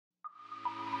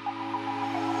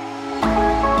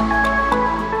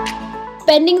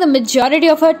spending the majority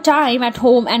of our time at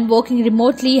home and working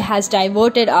remotely has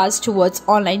diverted us towards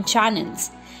online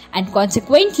channels. And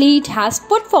consequently, it has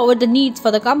put forward the needs for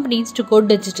the companies to go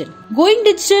digital. Going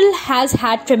digital has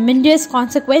had tremendous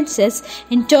consequences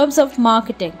in terms of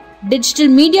marketing. Digital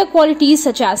media qualities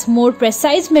such as more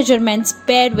precise measurements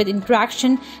paired with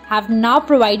interaction have now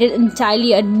provided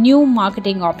entirely a new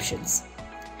marketing options.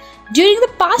 During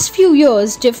the past few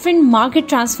years, different market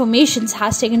transformations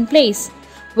has taken place,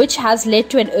 which has led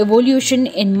to an evolution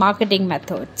in marketing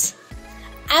methods.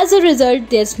 As a result,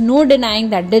 there's no denying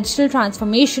that digital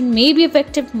transformation may be an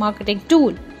effective marketing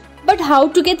tool. But how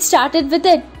to get started with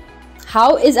it?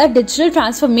 How is a digital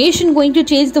transformation going to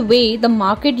change the way the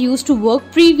market used to work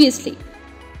previously?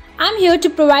 I'm here to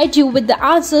provide you with the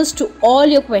answers to all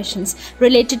your questions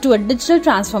related to a digital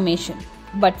transformation.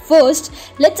 But first,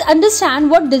 let's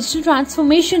understand what digital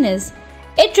transformation is.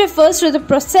 It refers to the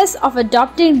process of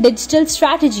adopting digital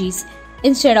strategies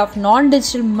instead of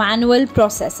non-digital manual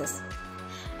processes.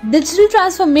 Digital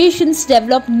transformations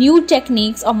develop new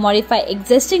techniques or modify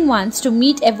existing ones to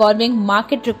meet evolving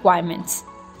market requirements.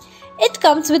 It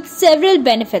comes with several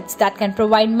benefits that can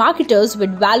provide marketers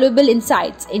with valuable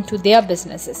insights into their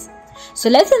businesses. So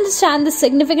let's understand the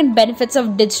significant benefits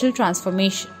of digital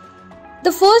transformation.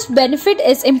 The first benefit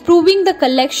is improving the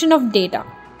collection of data.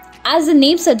 As the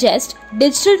name suggests,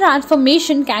 digital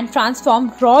transformation can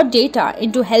transform raw data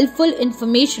into helpful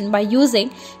information by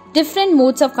using different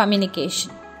modes of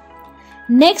communication.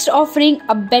 Next, offering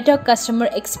a better customer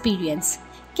experience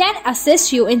can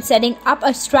assist you in setting up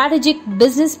a strategic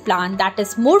business plan that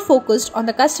is more focused on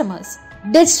the customers.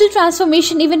 Digital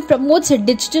transformation even promotes a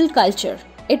digital culture.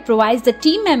 It provides the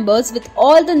team members with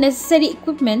all the necessary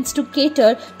equipments to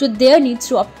cater to their needs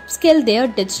to upskill their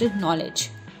digital knowledge.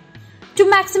 To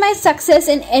maximize success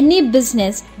in any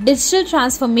business, digital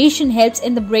transformation helps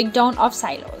in the breakdown of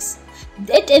silos.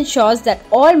 It ensures that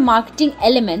all marketing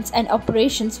elements and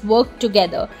operations work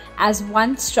together as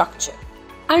one structure.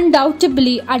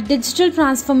 Undoubtedly, a digital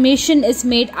transformation is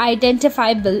made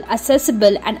identifiable,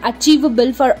 accessible, and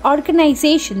achievable for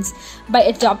organizations by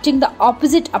adopting the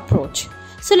opposite approach.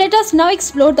 So let us now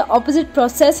explore the opposite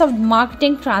process of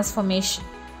marketing transformation.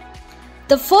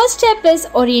 The first step is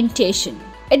orientation.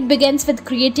 It begins with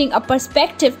creating a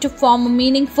perspective to form a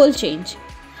meaningful change.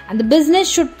 And the business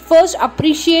should first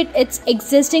appreciate its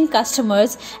existing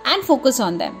customers and focus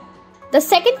on them. The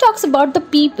second talks about the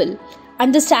people.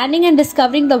 Understanding and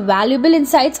discovering the valuable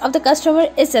insights of the customer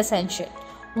is essential.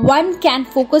 One can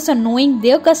focus on knowing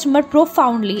their customer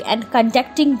profoundly and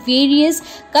conducting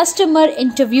various customer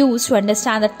interviews to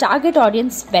understand the target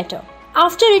audience better.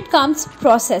 After it comes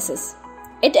processes.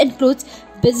 It includes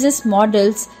business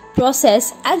models,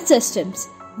 process, and systems.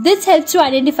 This helps to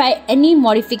identify any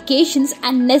modifications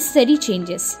and necessary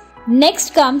changes.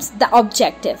 Next comes the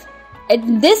objective.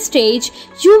 At this stage,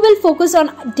 you will focus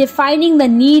on defining the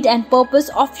need and purpose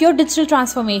of your digital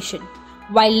transformation.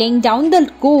 While laying down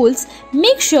the goals,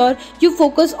 make sure you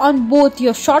focus on both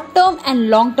your short-term and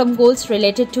long-term goals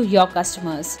related to your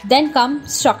customers. Then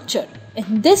comes structure.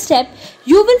 In this step,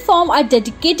 you will form a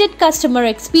dedicated customer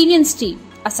experience team.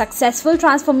 A successful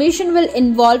transformation will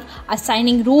involve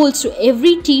assigning roles to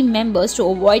every team members to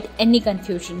avoid any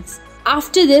confusions.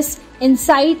 After this,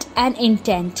 insight and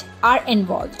intent are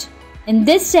involved. In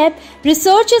this step,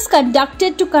 research is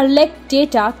conducted to collect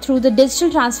data through the digital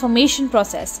transformation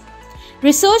process.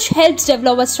 Research helps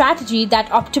develop a strategy that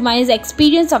optimizes the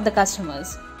experience of the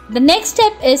customers. The next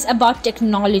step is about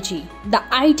technology. The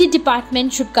IT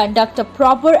department should conduct a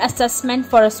proper assessment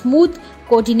for a smooth,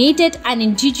 coordinated, and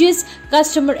ingenious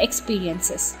customer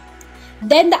experiences.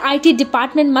 Then the IT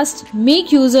department must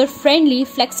make user-friendly,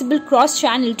 flexible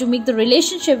cross-channel to make the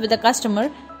relationship with the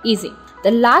customer easy.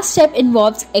 The last step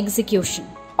involves execution.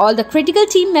 All the critical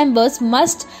team members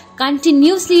must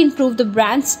continuously improve the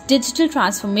brand's digital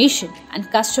transformation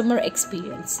and customer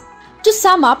experience. To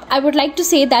sum up, I would like to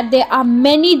say that there are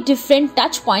many different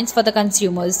touch points for the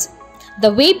consumers.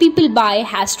 The way people buy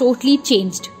has totally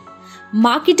changed.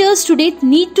 Marketers today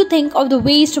need to think of the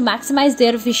ways to maximize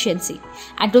their efficiency.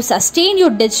 And to sustain your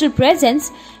digital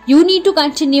presence, you need to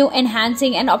continue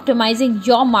enhancing and optimizing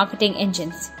your marketing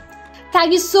engines.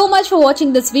 Thank you so much for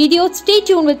watching this video. Stay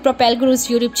tuned with Propel Guru's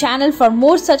YouTube channel for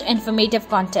more such informative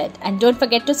content. And don't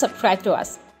forget to subscribe to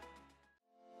us.